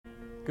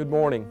Good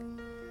morning,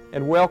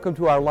 and welcome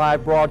to our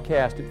live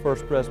broadcast at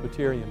First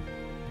Presbyterian.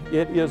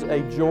 It is a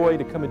joy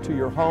to come into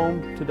your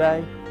home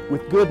today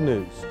with good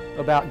news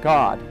about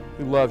God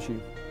who loves you.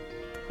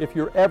 If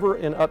you're ever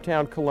in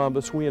Uptown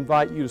Columbus, we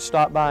invite you to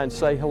stop by and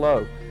say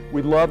hello.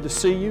 We'd love to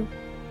see you,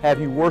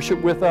 have you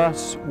worship with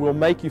us. We'll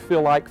make you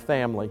feel like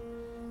family.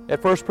 At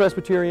First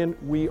Presbyterian,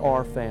 we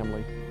are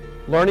family.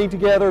 Learning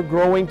together,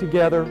 growing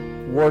together,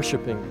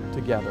 worshiping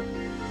together.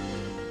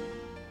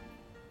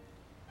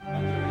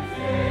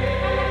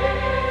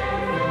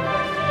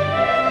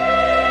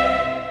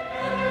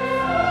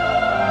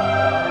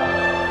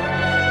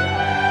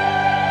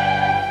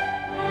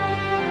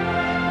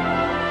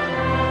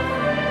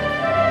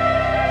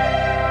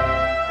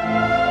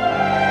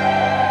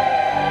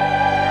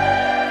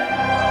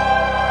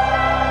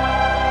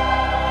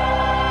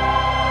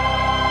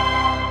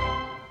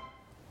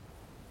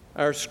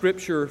 Our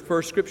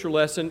first scripture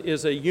lesson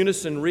is a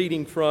unison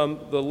reading from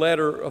the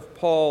letter of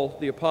Paul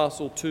the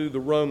Apostle to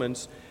the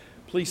Romans.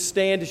 Please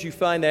stand as you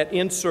find that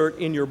insert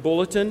in your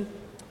bulletin,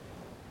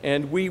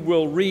 and we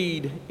will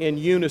read in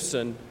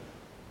unison.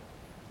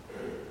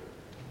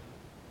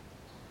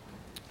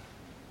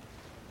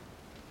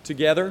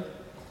 Together,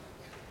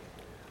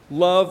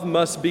 love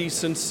must be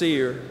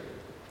sincere.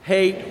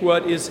 Hate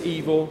what is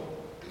evil.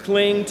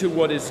 Cling to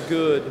what is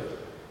good.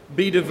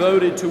 Be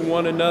devoted to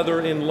one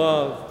another in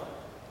love.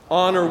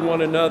 Honor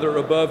one another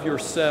above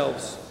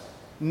yourselves.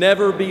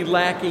 Never be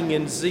lacking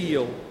in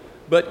zeal,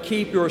 but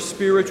keep your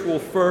spiritual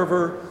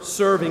fervor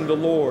serving the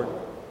Lord.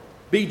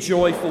 Be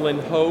joyful in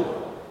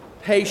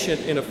hope,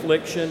 patient in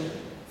affliction,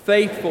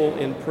 faithful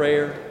in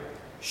prayer.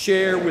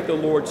 Share with the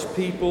Lord's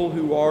people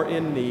who are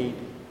in need.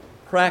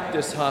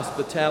 Practice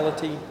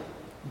hospitality.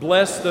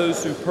 Bless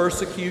those who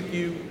persecute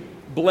you.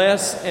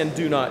 Bless and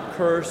do not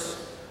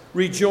curse.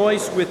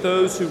 Rejoice with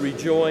those who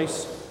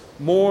rejoice.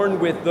 Mourn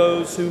with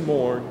those who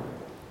mourn.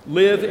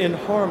 Live in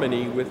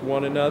harmony with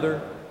one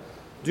another.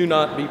 Do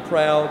not be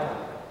proud,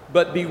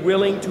 but be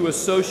willing to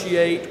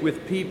associate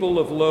with people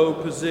of low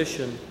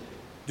position.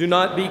 Do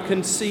not be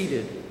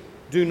conceited.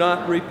 Do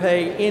not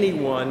repay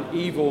anyone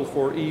evil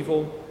for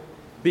evil.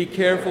 Be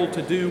careful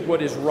to do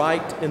what is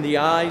right in the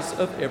eyes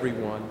of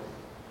everyone.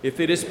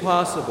 If it is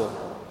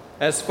possible,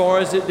 as far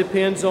as it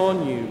depends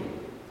on you,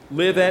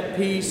 live at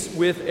peace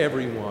with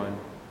everyone.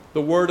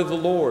 The word of the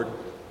Lord.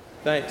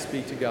 Thanks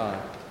be to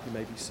God. You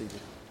may be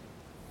seated.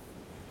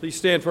 Please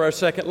stand for our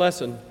second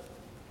lesson. You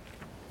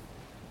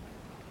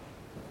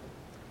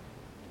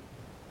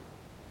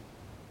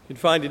can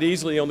find it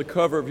easily on the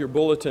cover of your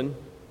bulletin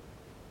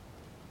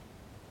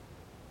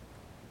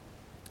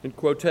in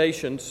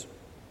quotations.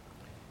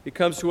 It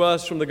comes to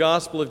us from the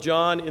Gospel of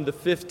John in the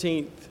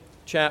 15th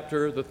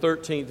chapter, the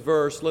 13th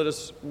verse. Let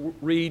us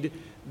read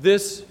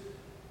this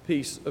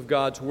piece of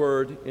God's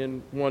Word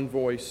in one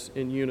voice,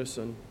 in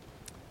unison,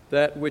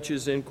 that which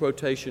is in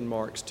quotation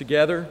marks.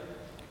 Together,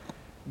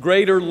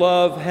 greater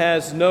love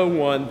has no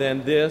one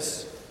than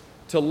this,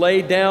 to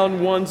lay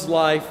down one's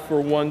life for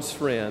one's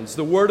friends.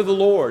 The word of the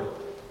Lord.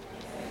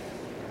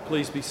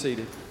 Please be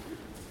seated.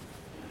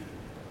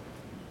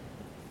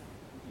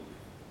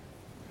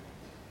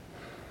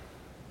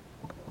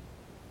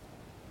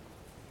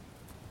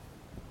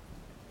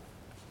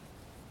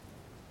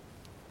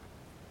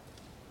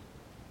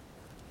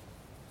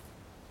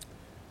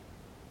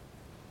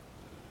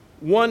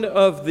 One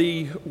of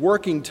the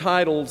working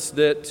titles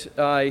that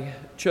I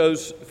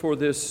chose for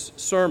this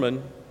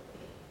sermon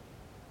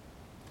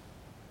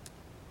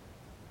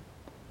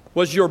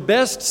was Your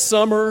Best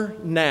Summer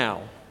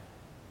Now.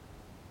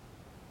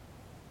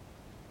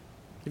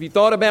 Have you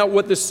thought about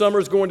what this summer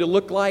is going to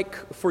look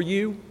like for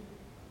you?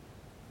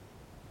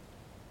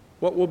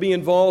 What will be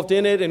involved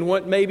in it and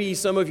what maybe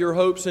some of your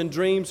hopes and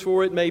dreams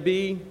for it may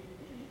be?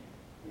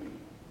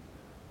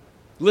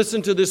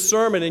 Listen to this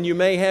sermon and you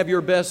may have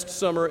your best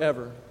summer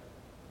ever.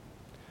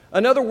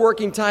 Another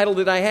working title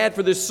that I had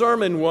for this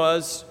sermon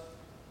was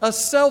A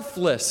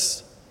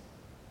Selfless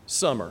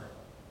Summer.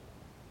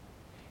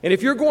 And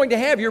if you're going to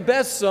have your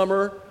best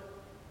summer,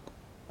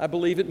 I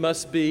believe it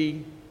must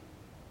be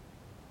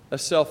a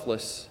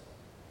selfless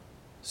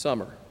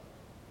summer.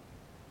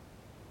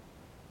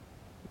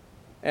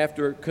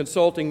 After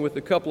consulting with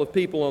a couple of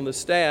people on the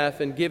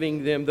staff and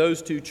giving them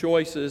those two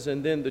choices,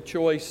 and then the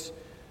choice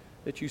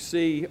that you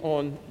see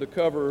on the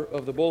cover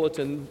of the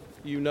bulletin,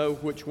 you know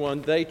which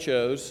one they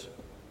chose.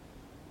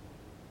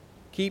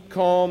 Keep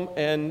calm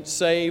and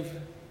save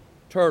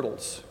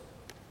turtles.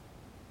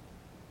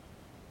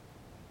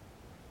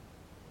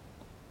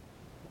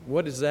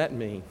 What does that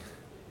mean?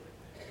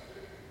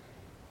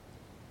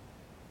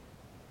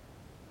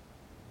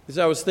 As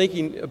I was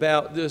thinking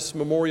about this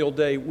Memorial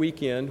Day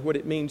weekend, what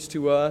it means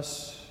to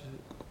us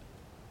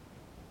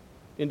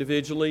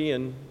individually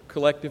and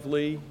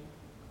collectively,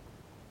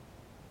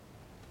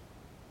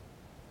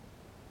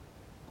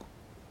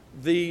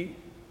 the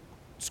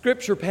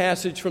Scripture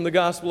passage from the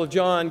Gospel of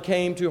John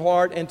came to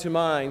heart and to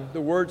mind.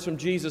 The words from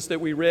Jesus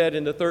that we read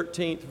in the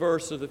 13th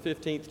verse of the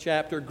 15th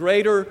chapter.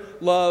 Greater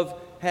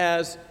love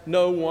has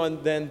no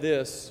one than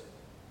this,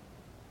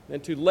 than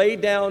to lay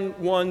down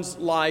one's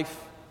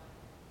life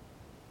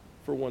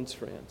for one's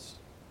friends.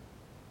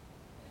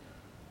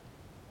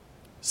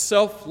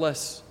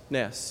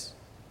 Selflessness.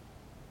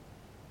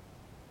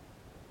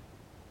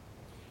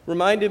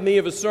 Reminded me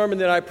of a sermon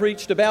that I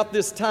preached about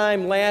this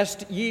time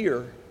last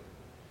year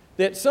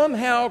that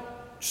somehow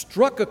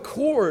struck a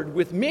chord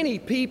with many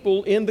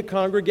people in the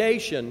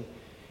congregation.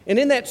 And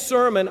in that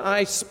sermon,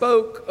 I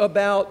spoke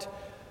about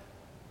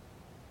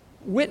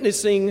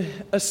witnessing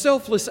a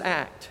selfless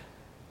act,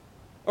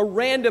 a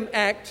random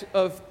act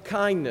of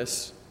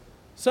kindness,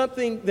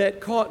 something that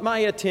caught my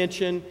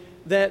attention,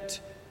 that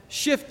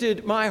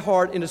shifted my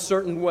heart in a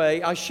certain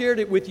way. I shared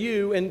it with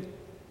you, and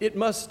it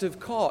must have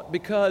caught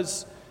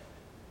because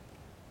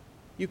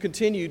you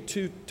continued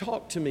to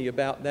talk to me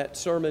about that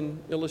sermon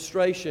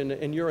illustration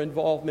and your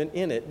involvement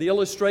in it. The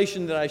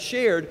illustration that I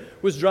shared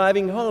was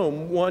driving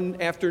home one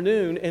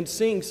afternoon and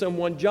seeing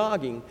someone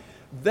jogging.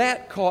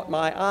 That caught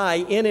my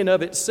eye in and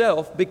of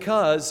itself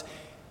because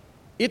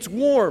it's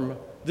warm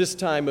this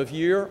time of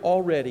year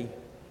already.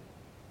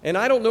 And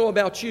I don't know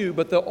about you,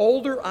 but the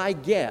older I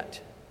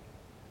get,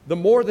 the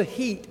more the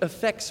heat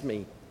affects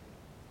me.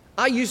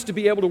 I used to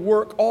be able to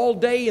work all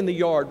day in the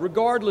yard,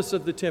 regardless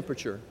of the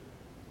temperature.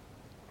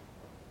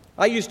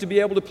 I used to be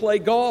able to play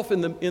golf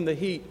in the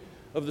heat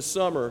of the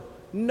summer.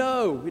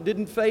 No, it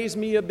didn't faze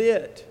me a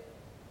bit.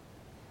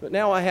 But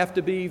now I have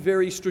to be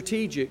very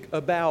strategic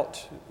about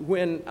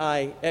when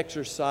I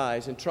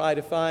exercise and try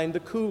to find the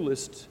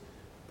coolest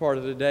part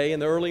of the day in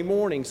the early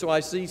morning. So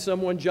I see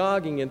someone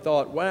jogging and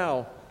thought,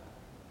 wow,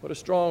 what a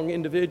strong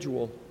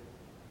individual.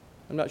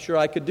 I'm not sure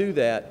I could do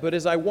that. But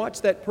as I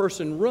watched that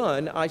person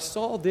run, I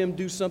saw them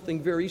do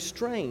something very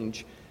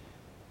strange.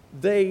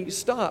 They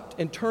stopped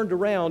and turned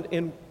around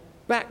and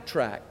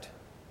backtracked.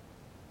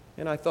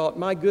 And I thought,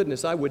 my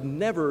goodness, I would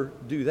never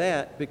do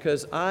that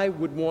because I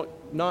would want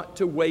not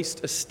to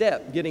waste a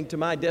step getting to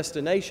my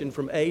destination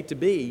from A to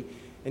B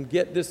and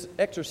get this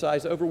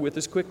exercise over with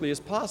as quickly as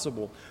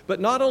possible. But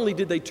not only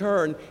did they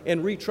turn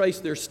and retrace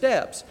their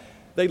steps,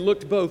 they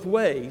looked both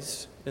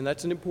ways, and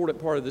that's an important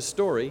part of this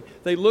story.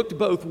 They looked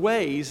both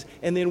ways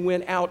and then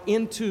went out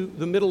into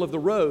the middle of the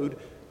road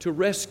to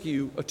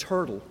rescue a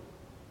turtle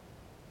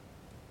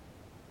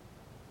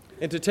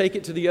and to take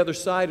it to the other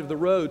side of the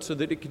road so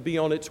that it could be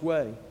on its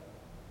way.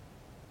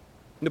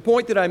 And the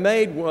point that I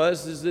made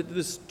is that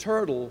this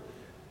turtle,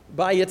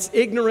 by its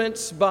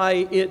ignorance, by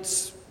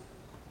its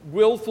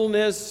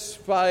willfulness,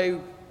 by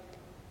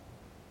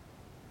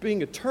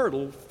being a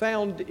turtle,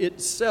 found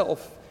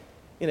itself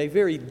in a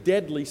very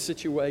deadly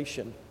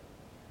situation.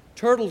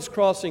 Turtles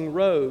crossing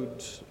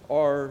roads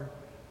are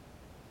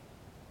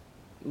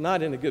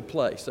not in a good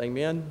place,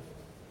 amen?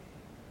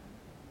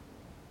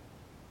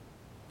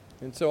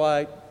 And so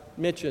I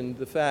mentioned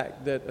the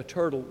fact that a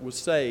turtle was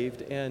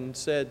saved and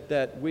said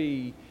that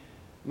we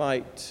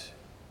might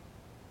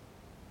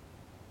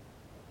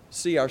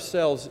see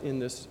ourselves in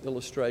this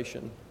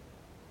illustration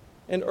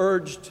and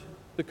urged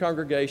the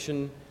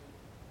congregation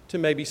to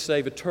maybe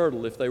save a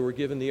turtle if they were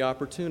given the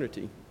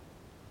opportunity.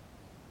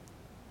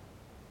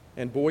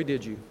 And boy,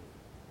 did you.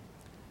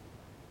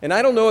 And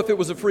I don't know if it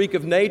was a freak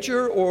of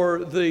nature or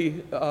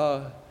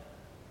the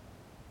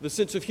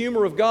sense of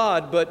humor of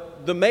God,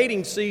 but the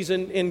mating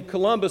season in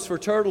Columbus for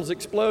turtles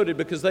exploded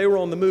because they were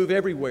on the move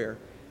everywhere.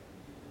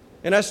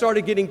 And I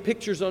started getting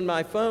pictures on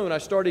my phone. I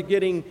started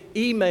getting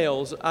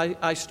emails.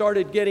 I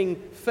started getting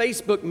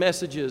Facebook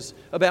messages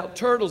about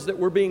turtles that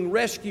were being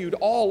rescued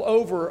all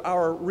over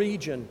our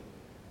region.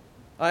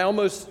 I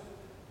almost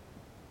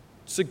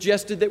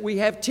suggested that we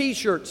have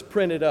T-shirts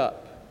printed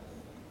up.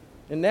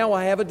 And now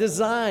I have a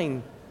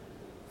design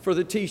for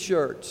the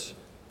T-shirts.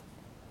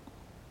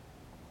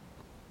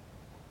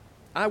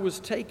 I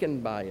was taken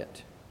by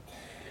it.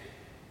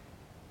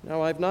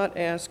 Now, I've not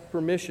asked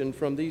permission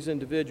from these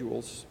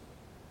individuals,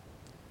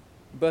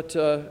 but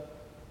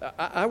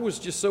I was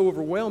just so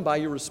overwhelmed by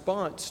your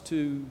response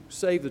to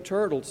Save the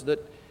Turtles that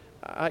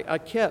I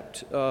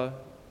kept a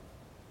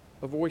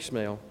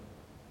voicemail.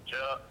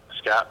 Chuck,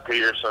 Scott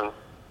Peterson,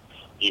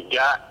 you've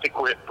got to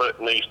quit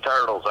putting these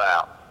turtles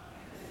out.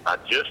 I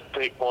just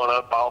picked one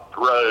up off the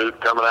road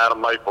coming out of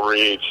Maple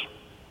Ridge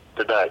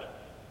today.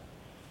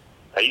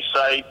 He's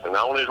safe and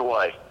on his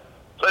way.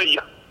 See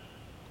ya.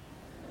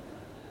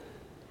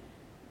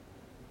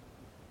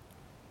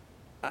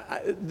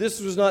 This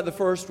was not the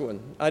first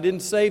one. I didn't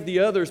save the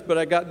others, but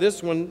I got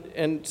this one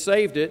and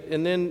saved it,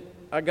 and then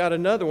I got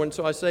another one,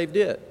 so I saved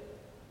it.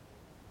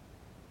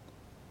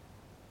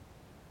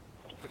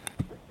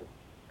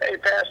 Hey,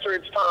 Pastor,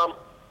 it's Tom.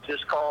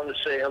 Just calling to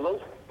say hello.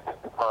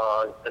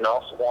 And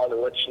also wanted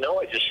to let you know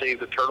I just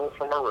saved a turtle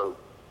from our road.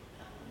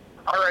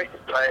 All right.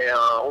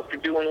 I hope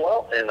you're doing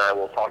well, and I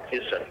will talk to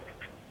you soon.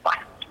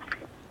 Bye.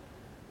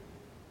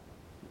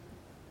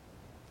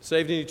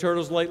 Saved any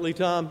turtles lately,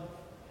 Tom?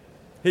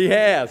 He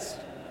has.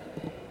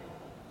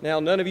 Now,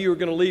 none of you are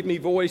going to leave me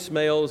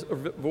voicemails or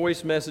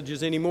voice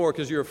messages anymore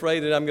because you're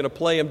afraid that I'm going to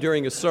play them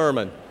during a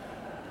sermon.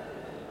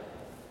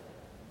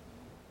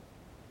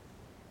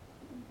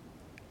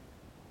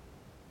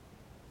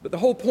 But the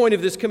whole point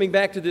of this, coming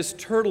back to this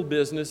turtle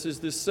business, is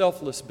this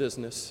selfless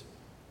business.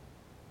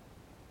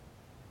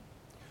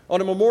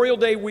 On a Memorial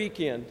Day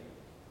weekend,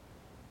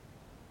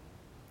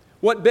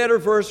 what better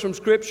verse from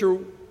Scripture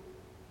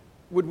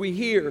would we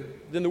hear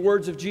than the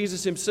words of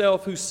Jesus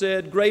himself, who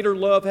said, "Greater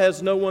love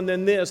has no one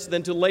than this,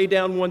 than to lay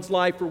down one's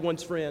life for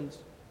one's friends."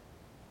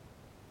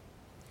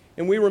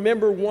 And we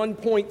remember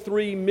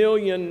 1.3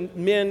 million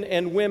men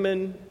and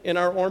women in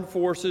our armed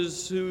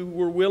forces who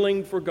were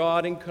willing for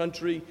God and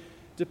country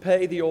to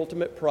pay the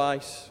ultimate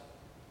price.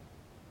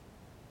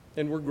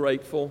 And we're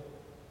grateful.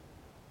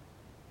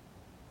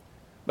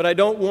 But I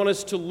don't want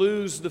us to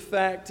lose the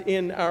fact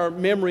in our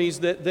memories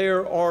that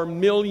there are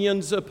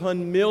millions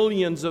upon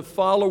millions of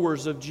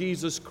followers of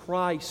Jesus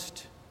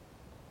Christ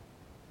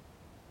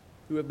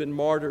who have been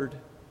martyred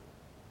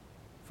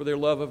for their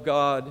love of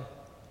God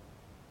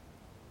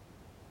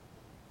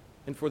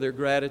and for their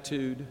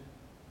gratitude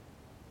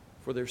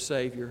for their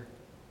Savior.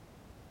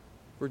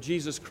 For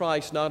Jesus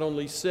Christ not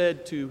only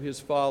said to his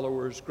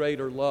followers,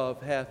 "Greater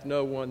love hath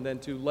no one than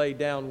to lay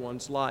down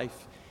one's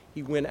life,"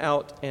 he went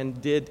out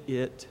and did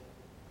it.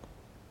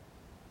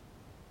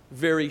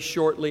 Very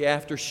shortly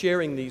after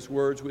sharing these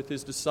words with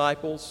his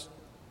disciples.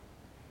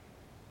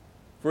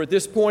 For at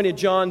this point in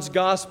John's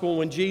Gospel,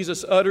 when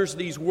Jesus utters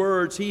these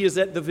words, he is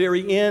at the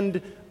very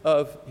end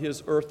of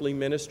his earthly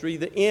ministry,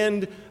 the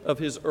end of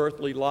his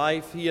earthly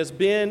life. He has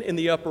been in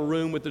the upper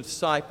room with the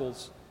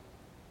disciples.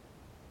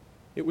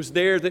 It was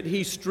there that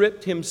he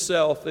stripped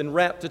himself and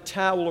wrapped a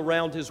towel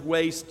around his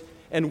waist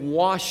and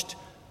washed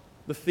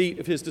the feet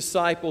of his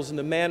disciples in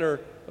the manner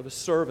of a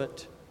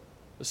servant,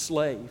 a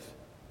slave.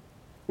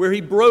 Where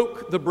he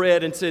broke the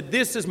bread and said,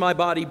 "This is my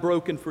body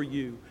broken for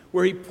you."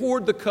 Where he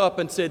poured the cup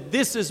and said,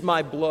 "This is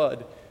my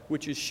blood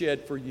which is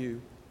shed for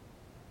you."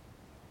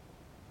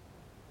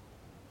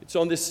 It's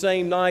on this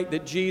same night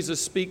that Jesus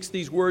speaks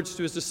these words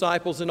to his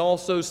disciples and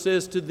also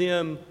says to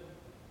them,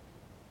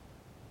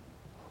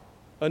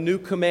 "A new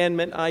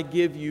commandment I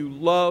give you,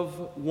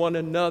 love one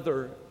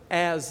another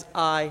as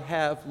I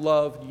have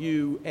loved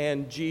you."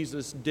 And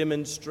Jesus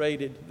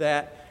demonstrated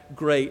that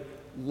great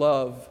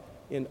love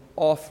in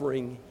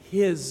offering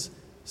his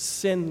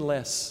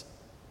sinless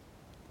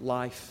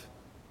life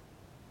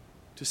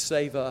to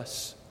save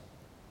us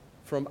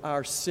from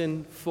our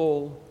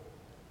sinful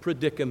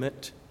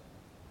predicament.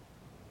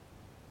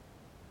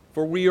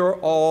 For we are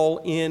all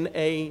in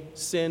a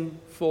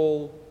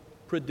sinful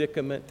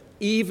predicament,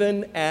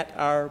 even at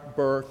our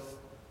birth.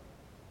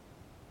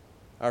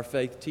 Our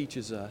faith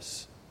teaches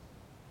us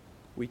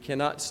we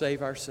cannot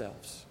save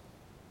ourselves.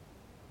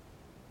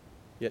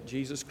 Yet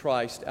Jesus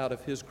Christ, out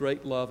of his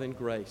great love and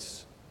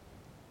grace,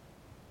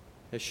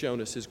 has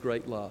shown us his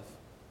great love.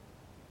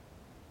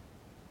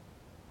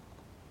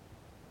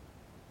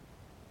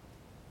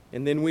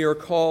 And then we are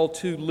called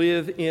to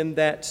live in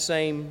that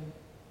same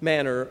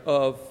manner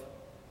of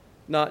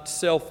not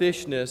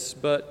selfishness,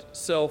 but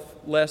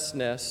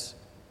selflessness.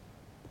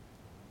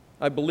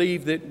 I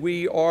believe that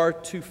we are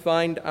to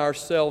find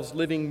ourselves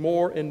living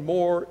more and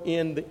more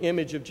in the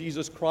image of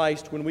Jesus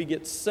Christ when we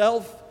get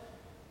self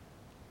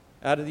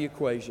out of the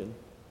equation.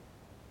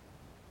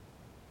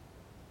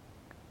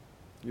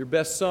 Your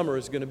best summer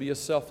is going to be a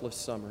selfless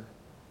summer.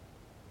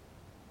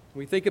 When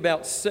we think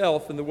about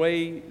self and the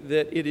way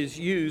that it is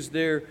used,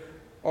 there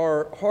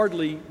are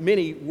hardly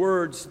many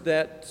words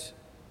that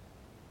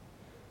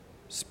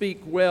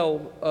speak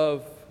well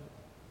of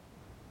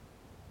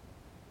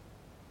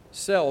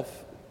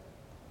self.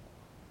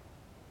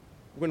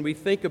 When we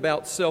think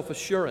about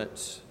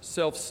self-assurance,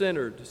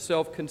 self-centered,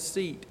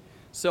 self-conceit,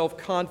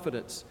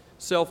 self-confidence,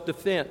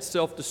 self-defense,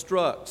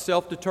 self-destruct,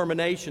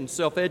 self-determination,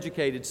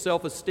 self-educated,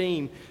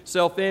 self-esteem,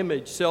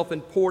 self-image,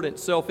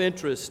 self-importance,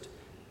 self-interest,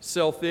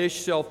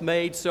 selfish,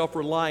 self-made,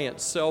 self-reliant,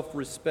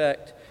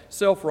 self-respect,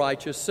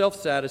 self-righteous,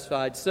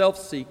 self-satisfied,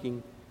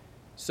 self-seeking,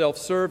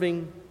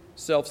 self-serving,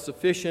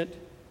 self-sufficient,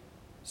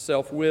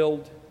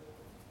 self-willed.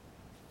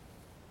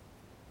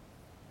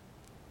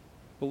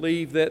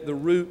 Believe that the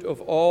root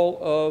of all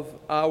of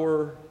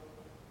our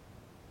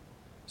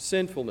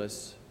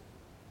sinfulness,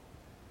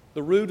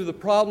 the root of the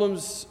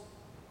problems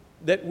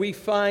that we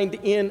find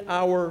in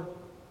our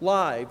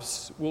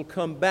lives, will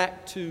come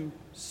back to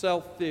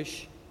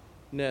selfishness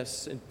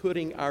and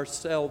putting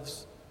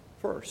ourselves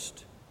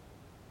first.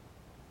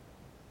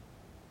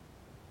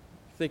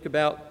 Think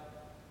about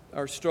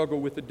our struggle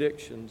with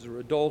addictions or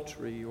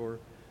adultery or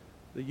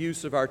the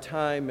use of our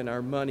time and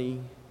our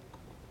money,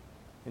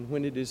 and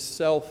when it is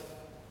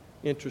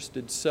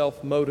self-interested,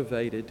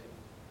 self-motivated,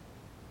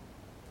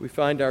 we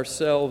find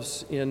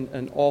ourselves in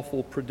an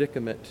awful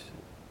predicament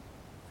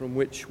from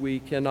which we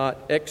cannot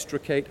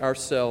extricate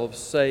ourselves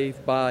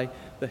save by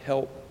the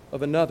help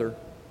of another.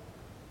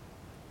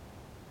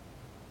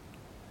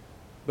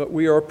 But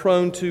we are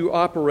prone to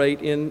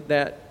operate in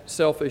that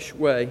selfish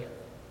way.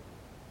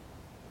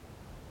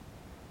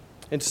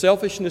 And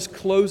selfishness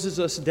closes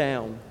us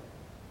down.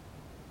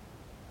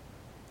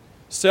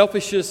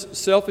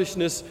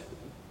 Selfishness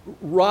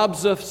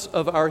robs us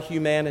of our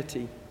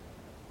humanity.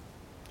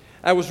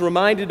 I was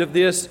reminded of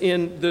this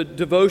in the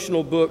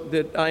devotional book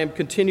that I am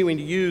continuing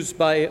to use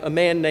by a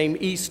man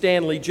named E.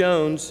 Stanley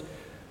Jones,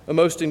 a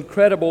most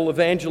incredible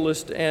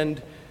evangelist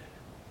and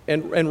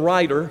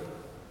writer.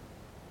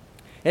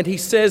 And he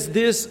says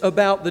this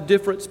about the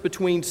difference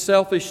between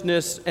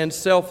selfishness and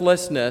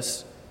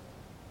selflessness.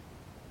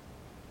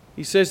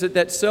 He says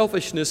that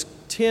selfishness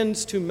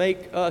tends to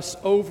make us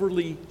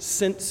overly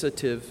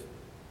sensitive.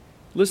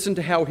 Listen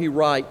to how he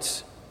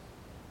writes.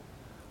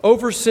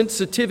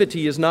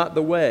 Oversensitivity is not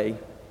the way,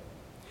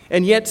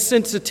 and yet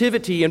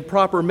sensitivity in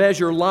proper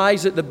measure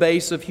lies at the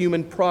base of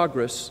human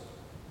progress.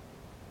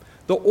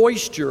 The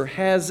oyster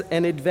has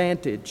an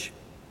advantage,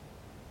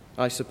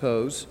 I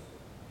suppose,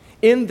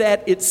 in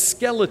that its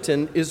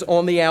skeleton is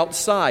on the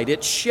outside,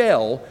 its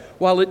shell,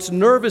 while its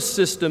nervous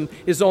system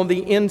is on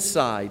the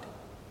inside.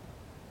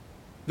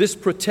 This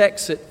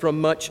protects it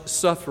from much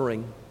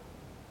suffering.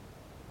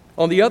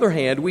 On the other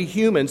hand, we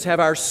humans have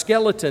our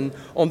skeleton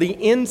on the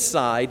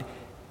inside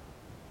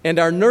and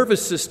our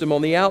nervous system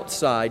on the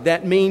outside.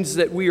 That means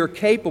that we are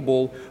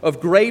capable of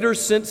greater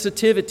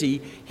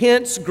sensitivity,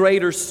 hence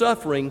greater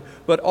suffering,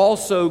 but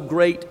also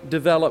great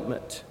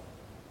development.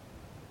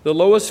 The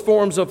lowest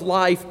forms of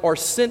life are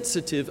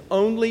sensitive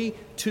only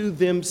to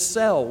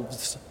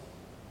themselves.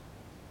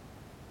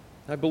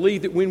 I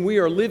believe that when we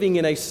are living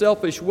in a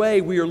selfish way,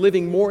 we are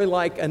living more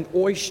like an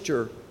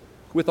oyster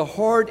with a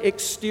hard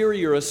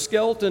exterior, a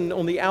skeleton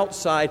on the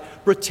outside,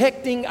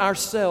 protecting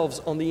ourselves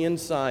on the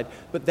inside.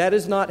 But that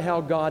is not how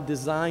God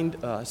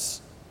designed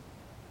us.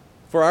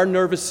 For our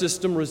nervous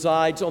system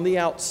resides on the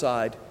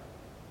outside,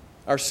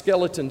 our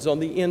skeleton's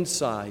on the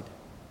inside,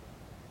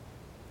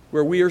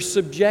 where we are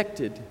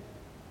subjected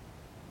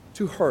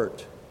to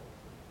hurt,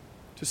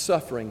 to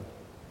suffering,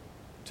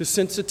 to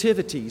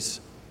sensitivities,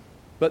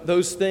 but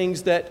those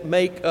things that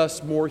make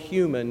us more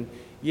human,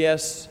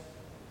 yes,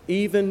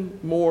 even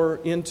more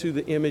into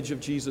the image of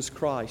Jesus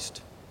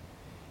Christ.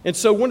 And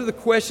so one of the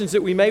questions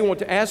that we may want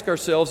to ask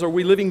ourselves, are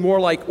we living more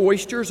like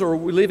oysters or are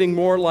we living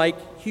more like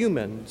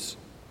humans?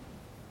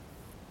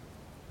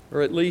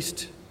 Or at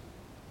least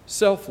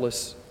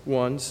selfless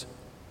ones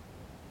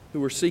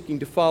who are seeking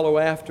to follow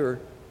after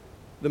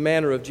the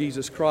manner of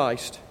Jesus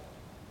Christ.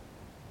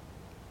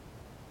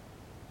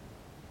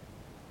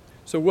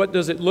 So what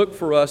does it look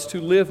for us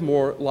to live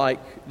more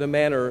like the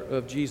manner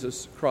of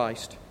Jesus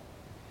Christ?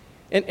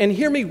 And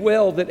hear me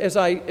well that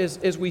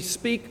as we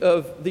speak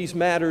of these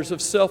matters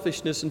of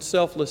selfishness and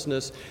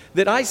selflessness,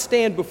 that I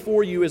stand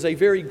before you as a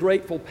very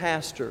grateful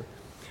pastor,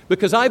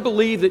 because I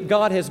believe that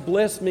God has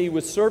blessed me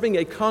with serving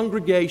a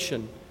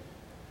congregation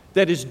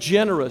that is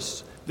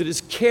generous, that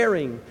is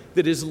caring,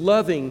 that is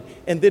loving,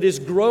 and that is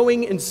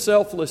growing in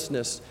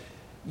selflessness.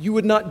 You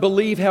would not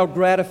believe how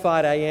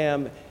gratified I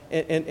am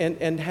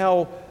and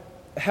how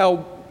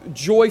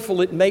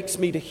joyful it makes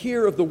me to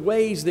hear of the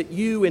ways that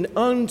you in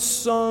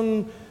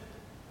unsung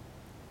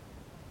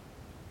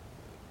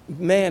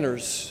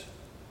manners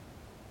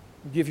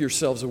give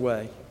yourselves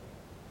away.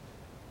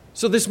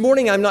 So this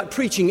morning I'm not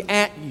preaching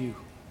at you.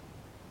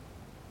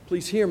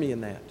 Please hear me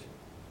in that.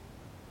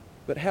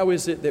 But how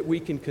is it that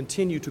we can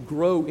continue to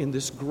grow in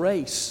this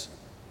grace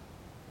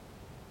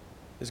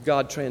as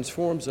God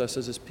transforms us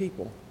as His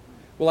people?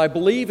 Well, I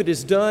believe it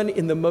is done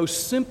in the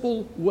most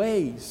simple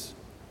ways.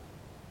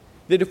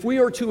 That if we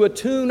are to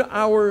attune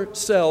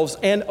ourselves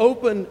and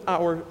open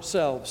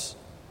ourselves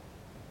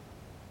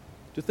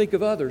to think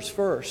of others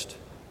first,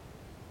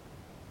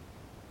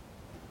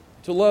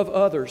 to love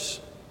others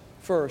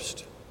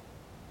first,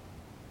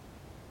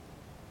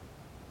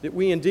 that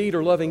we indeed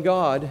are loving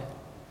God,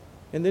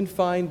 and then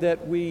find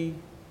that we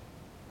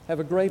have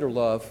a greater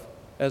love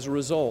as a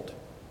result.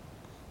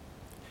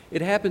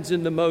 It happens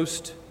in the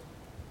most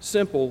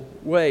simple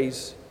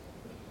ways,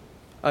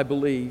 I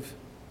believe.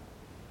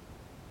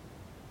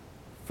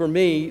 For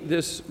me,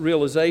 this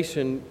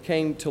realization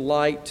came to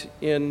light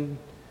in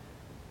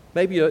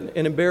maybe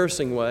an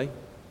embarrassing way.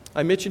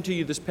 I mentioned to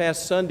you this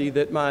past Sunday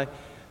that my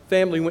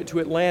family went to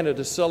Atlanta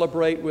to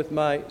celebrate with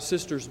my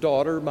sister's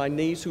daughter, my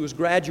niece, who was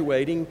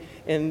graduating.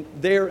 And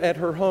there at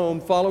her home,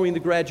 following the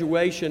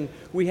graduation,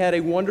 we had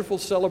a wonderful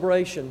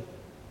celebration.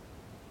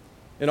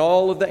 And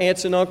all of the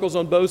aunts and uncles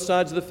on both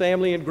sides of the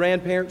family and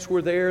grandparents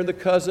were there, and the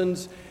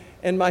cousins.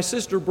 And my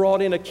sister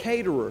brought in a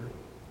caterer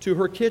to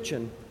her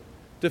kitchen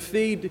to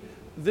feed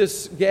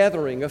this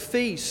gathering, a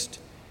feast.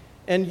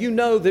 And you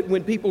know that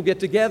when people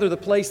get together, the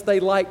place they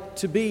like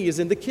to be is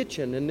in the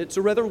kitchen. And it's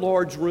a rather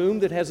large room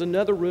that has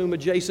another room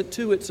adjacent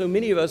to it. So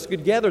many of us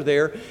could gather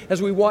there as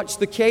we watched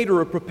the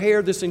caterer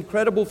prepare this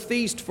incredible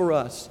feast for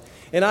us.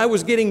 And I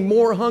was getting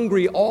more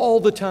hungry all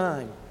the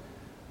time,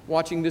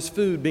 watching this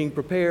food being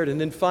prepared and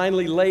then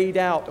finally laid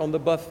out on the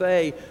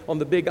buffet on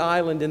the big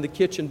island in the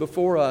kitchen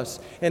before us.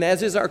 And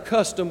as is our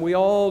custom, we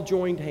all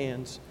joined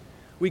hands.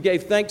 We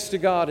gave thanks to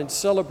God and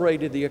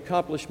celebrated the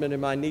accomplishment in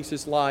my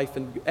niece's life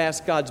and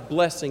asked God's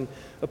blessing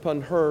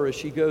upon her as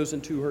she goes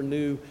into her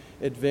new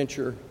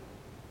adventure.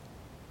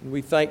 And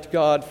we thanked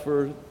God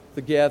for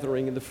the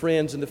gathering and the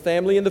friends and the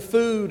family and the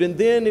food. And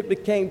then it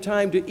became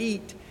time to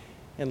eat.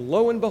 And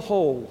lo and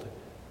behold,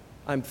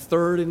 I'm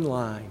third in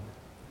line.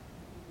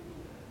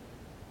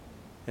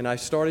 And I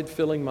started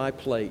filling my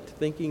plate,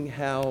 thinking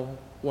how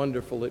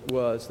wonderful it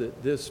was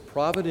that this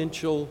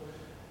providential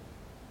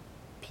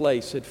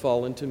place had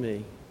fallen to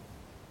me.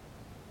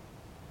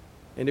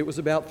 And it was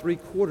about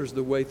 3/4 of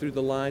the way through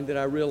the line that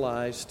I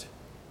realized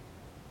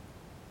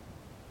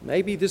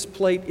maybe this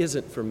plate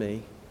isn't for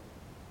me.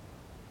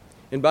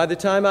 And by the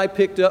time I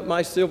picked up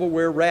my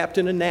silverware wrapped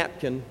in a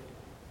napkin,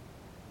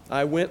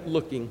 I went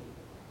looking.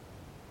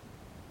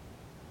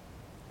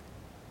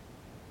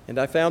 And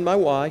I found my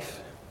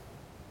wife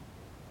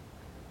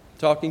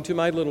talking to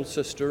my little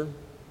sister,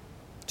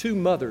 2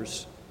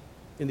 mothers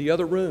in the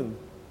other room.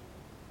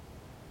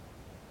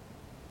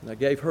 And I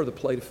gave her the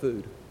plate of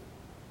food.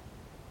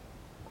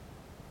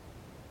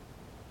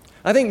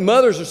 I think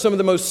mothers are some of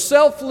the most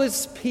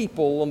selfless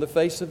people on the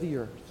face of the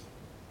earth.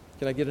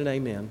 Can I get an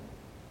amen?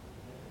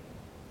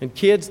 And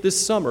kids, this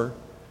summer,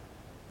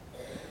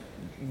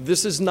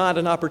 this is not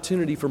an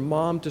opportunity for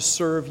mom to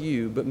serve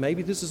you, but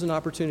maybe this is an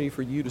opportunity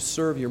for you to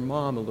serve your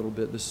mom a little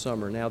bit this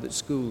summer now that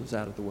school is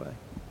out of the way.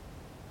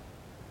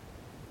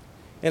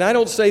 And I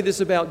don't say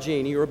this about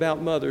Jeannie or about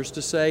mothers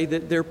to say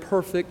that they're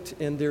perfect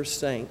and they're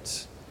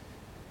saints.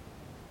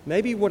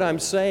 Maybe what I'm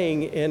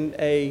saying in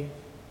a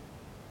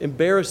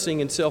embarrassing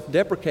and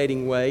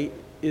self-deprecating way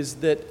is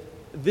that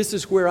this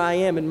is where I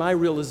am in my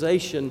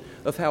realization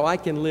of how I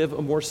can live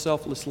a more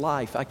selfless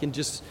life. I can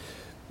just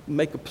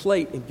make a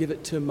plate and give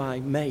it to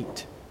my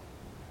mate.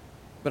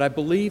 But I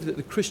believe that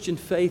the Christian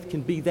faith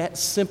can be that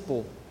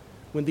simple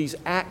when these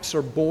acts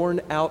are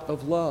born out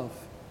of love.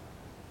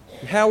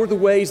 How are the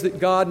ways that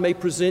God may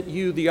present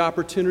you the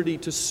opportunity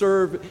to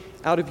serve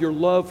out of your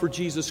love for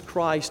Jesus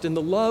Christ and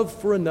the love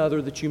for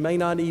another that you may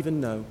not even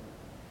know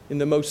in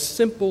the most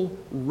simple,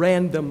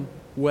 random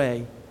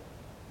way?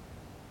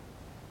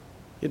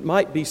 It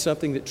might be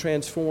something that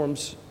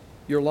transforms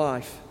your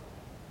life.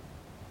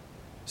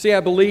 See, I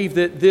believe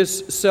that this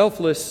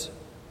selfless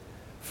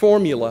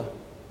formula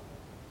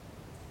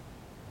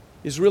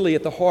is really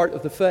at the heart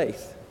of the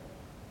faith.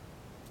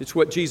 It's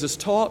what Jesus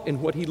taught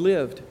and what He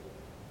lived.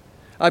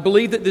 I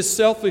believe that this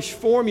selfish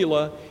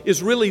formula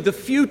is really the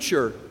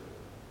future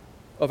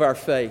of our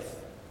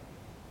faith.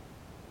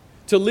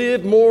 To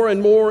live more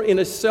and more in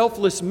a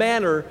selfless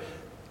manner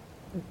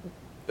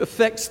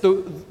affects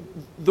the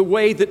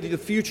way that the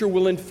future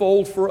will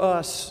unfold for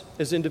us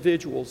as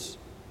individuals.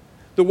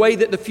 The way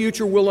that the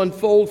future will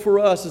unfold for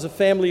us as a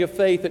family of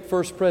faith at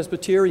First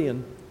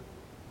Presbyterian.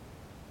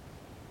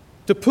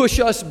 To push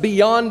us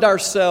beyond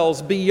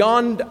ourselves,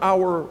 beyond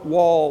our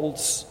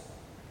walls,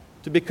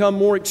 to become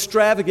more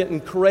extravagant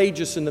and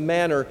courageous in the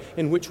manner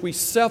in which we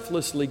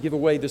selflessly give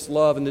away this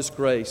love and this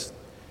grace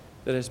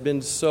that has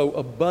been so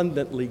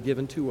abundantly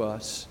given to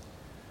us.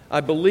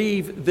 I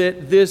believe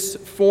that this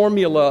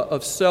formula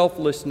of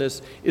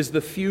selflessness is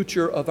the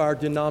future of our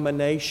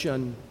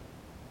denomination.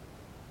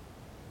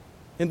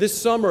 And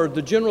this summer,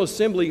 the General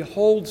Assembly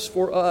holds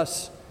for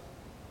us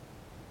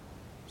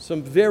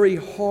some very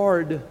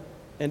hard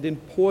and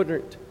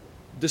important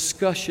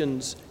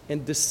discussions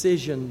and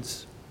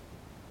decisions.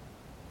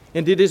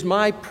 And it is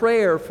my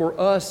prayer for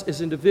us as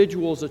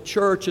individuals, a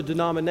church, a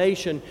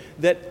denomination,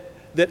 that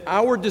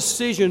our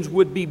decisions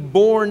would be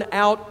born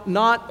out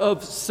not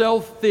of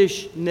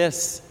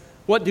selfishness.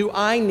 What do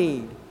I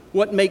need?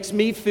 What makes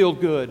me feel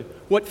good?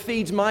 What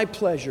feeds my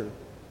pleasure?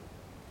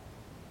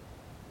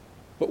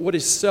 But what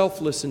is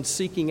selfless in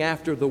seeking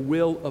after the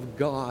will of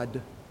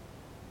God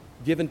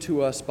given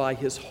to us by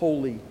His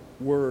holy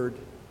word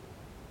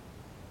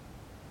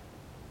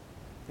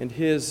and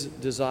His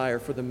desire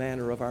for the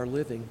manner of our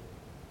living.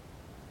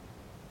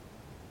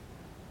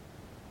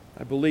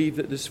 I believe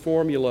that this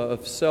formula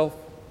of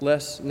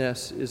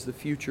selflessness is the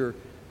future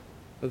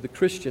of the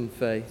Christian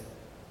faith.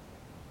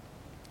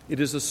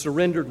 It is a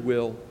surrendered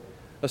will,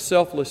 a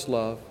selfless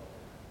love,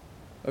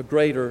 a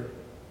greater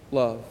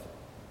love.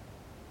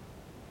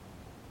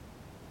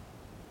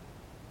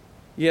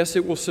 Yes,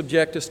 it will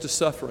subject us to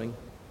suffering.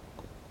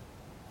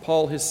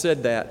 Paul has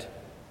said that.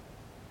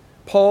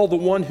 Paul, the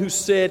one who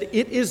said,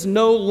 "It is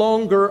no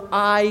longer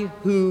I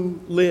who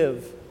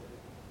live,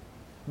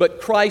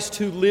 but Christ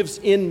who lives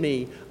in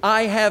me.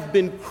 I have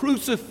been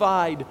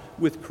crucified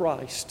with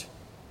Christ."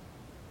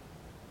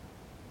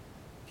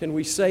 Can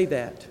we say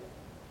that?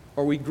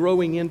 Are we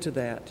growing into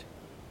that?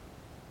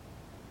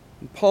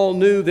 And Paul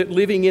knew that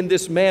living in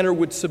this manner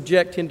would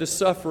subject him to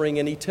suffering,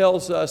 and he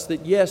tells us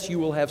that yes, you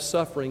will have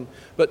suffering,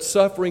 but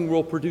suffering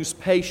will produce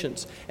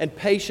patience, and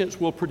patience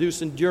will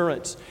produce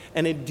endurance,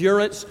 and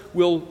endurance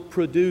will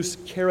produce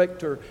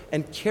character,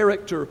 and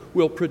character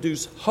will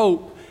produce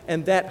hope,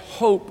 and that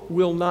hope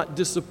will not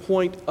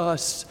disappoint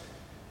us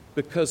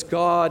because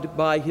God,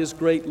 by His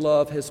great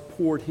love, has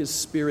poured His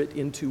Spirit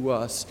into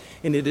us.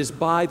 And it is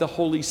by the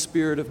Holy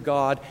Spirit of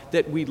God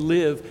that we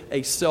live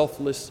a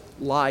selfless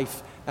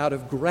life out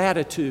of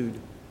gratitude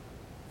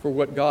for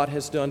what God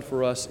has done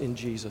for us in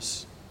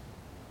Jesus,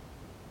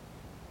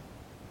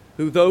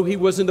 who, though He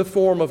was in the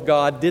form of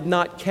God, did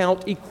not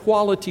count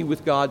equality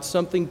with God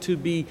something to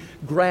be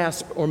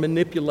grasped or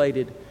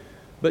manipulated.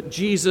 But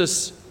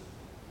Jesus,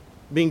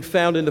 being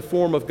found in the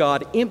form of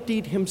God,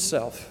 emptied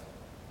Himself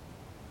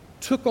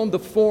took on the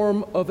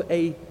form of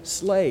a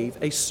slave,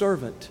 a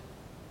servant,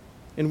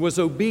 and was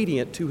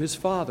obedient to his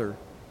Father,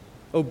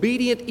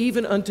 obedient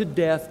even unto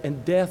death,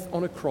 and death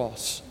on a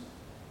cross.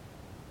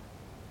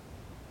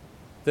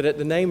 That at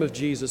the name of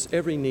Jesus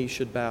every knee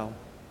should bow,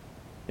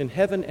 in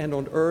heaven and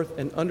on earth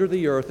and under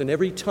the earth, and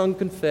every tongue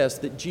confess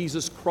that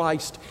Jesus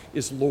Christ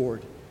is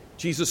Lord.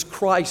 Jesus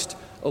Christ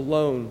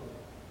alone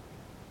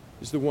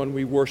is the one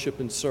we worship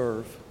and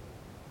serve.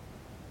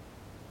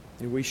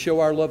 And we show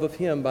our love of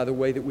Him by the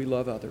way that we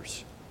love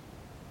others.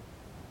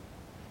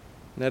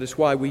 And that is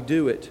why we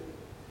do it,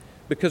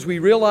 because we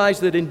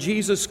realize that in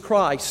Jesus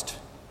Christ,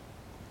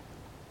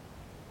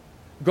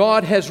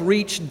 God has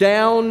reached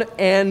down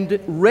and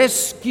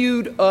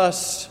rescued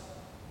us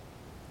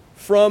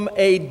from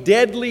a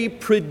deadly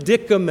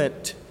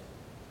predicament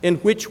in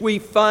which we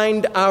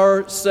find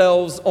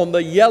ourselves on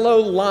the yellow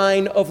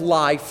line of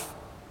life.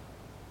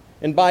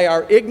 And by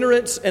our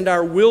ignorance and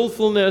our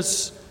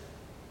willfulness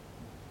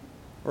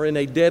are in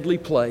a deadly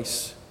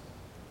place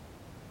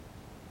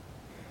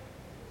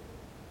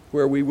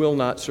where we will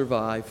not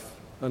survive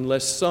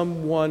unless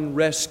someone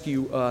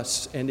rescue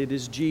us. And it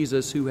is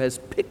Jesus who has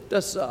picked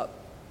us up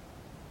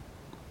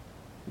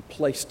and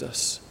placed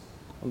us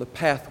on the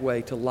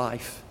pathway to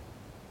life,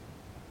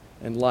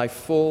 and life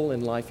full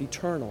and life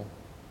eternal.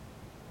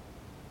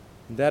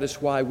 And that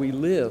is why we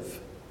live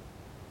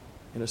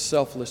in a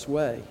selfless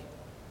way.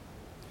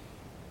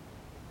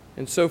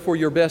 And so for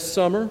your best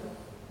summer,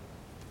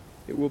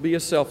 it will be a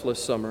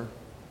selfless summer.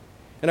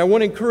 And I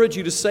want to encourage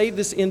you to save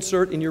this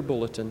insert in your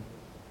bulletin.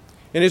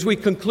 And as we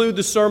conclude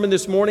the sermon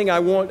this morning, I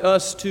want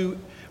us to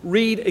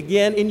read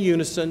again in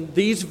unison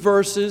these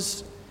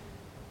verses.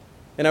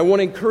 And I want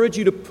to encourage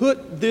you to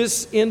put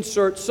this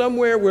insert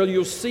somewhere where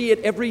you'll see it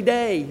every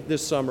day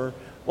this summer,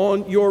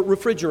 on your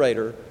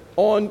refrigerator,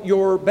 on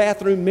your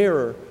bathroom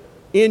mirror,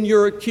 in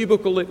your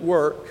cubicle at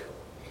work,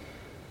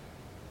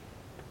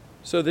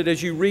 so that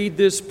as you read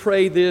this,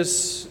 pray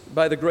this,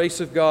 by the grace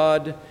of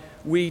God,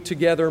 we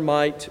together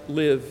might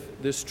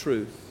live this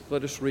truth.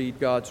 Let us read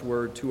God's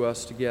word to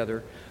us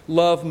together.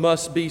 Love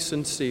must be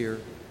sincere.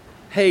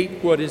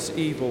 Hate what is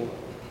evil.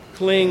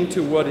 Cling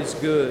to what is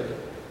good.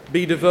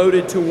 Be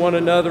devoted to one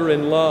another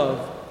in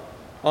love.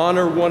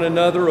 Honor one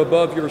another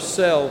above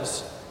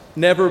yourselves.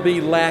 Never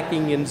be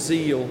lacking in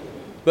zeal,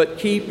 but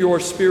keep your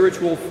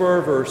spiritual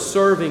fervor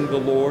serving the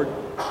Lord.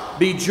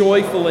 Be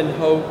joyful in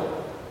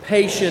hope,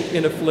 patient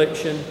in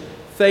affliction,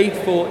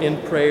 faithful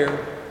in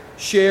prayer.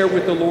 Share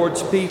with the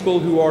Lord's people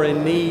who are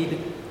in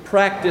need.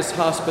 Practice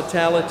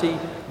hospitality.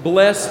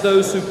 Bless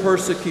those who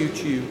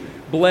persecute you.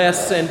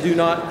 Bless and do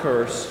not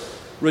curse.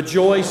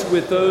 Rejoice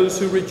with those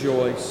who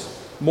rejoice.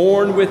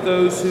 Mourn with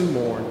those who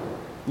mourn.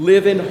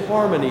 Live in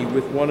harmony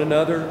with one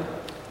another.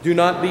 Do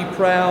not be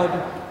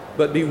proud,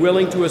 but be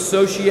willing to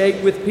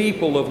associate with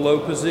people of low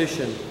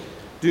position.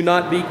 Do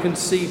not be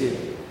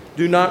conceited.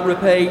 Do not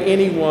repay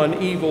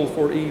anyone evil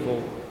for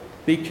evil.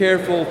 Be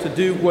careful to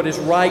do what is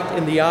right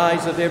in the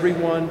eyes of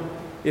everyone.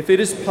 If it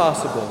is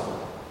possible,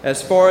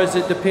 as far as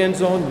it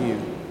depends on you,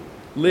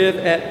 live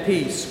at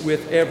peace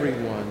with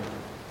everyone.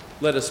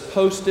 Let us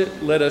post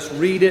it, let us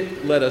read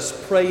it, let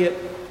us pray it,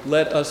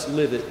 let us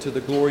live it to the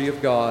glory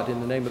of God.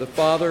 In the name of the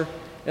Father,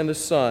 and the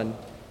Son,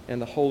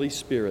 and the Holy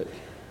Spirit.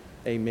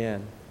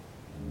 Amen.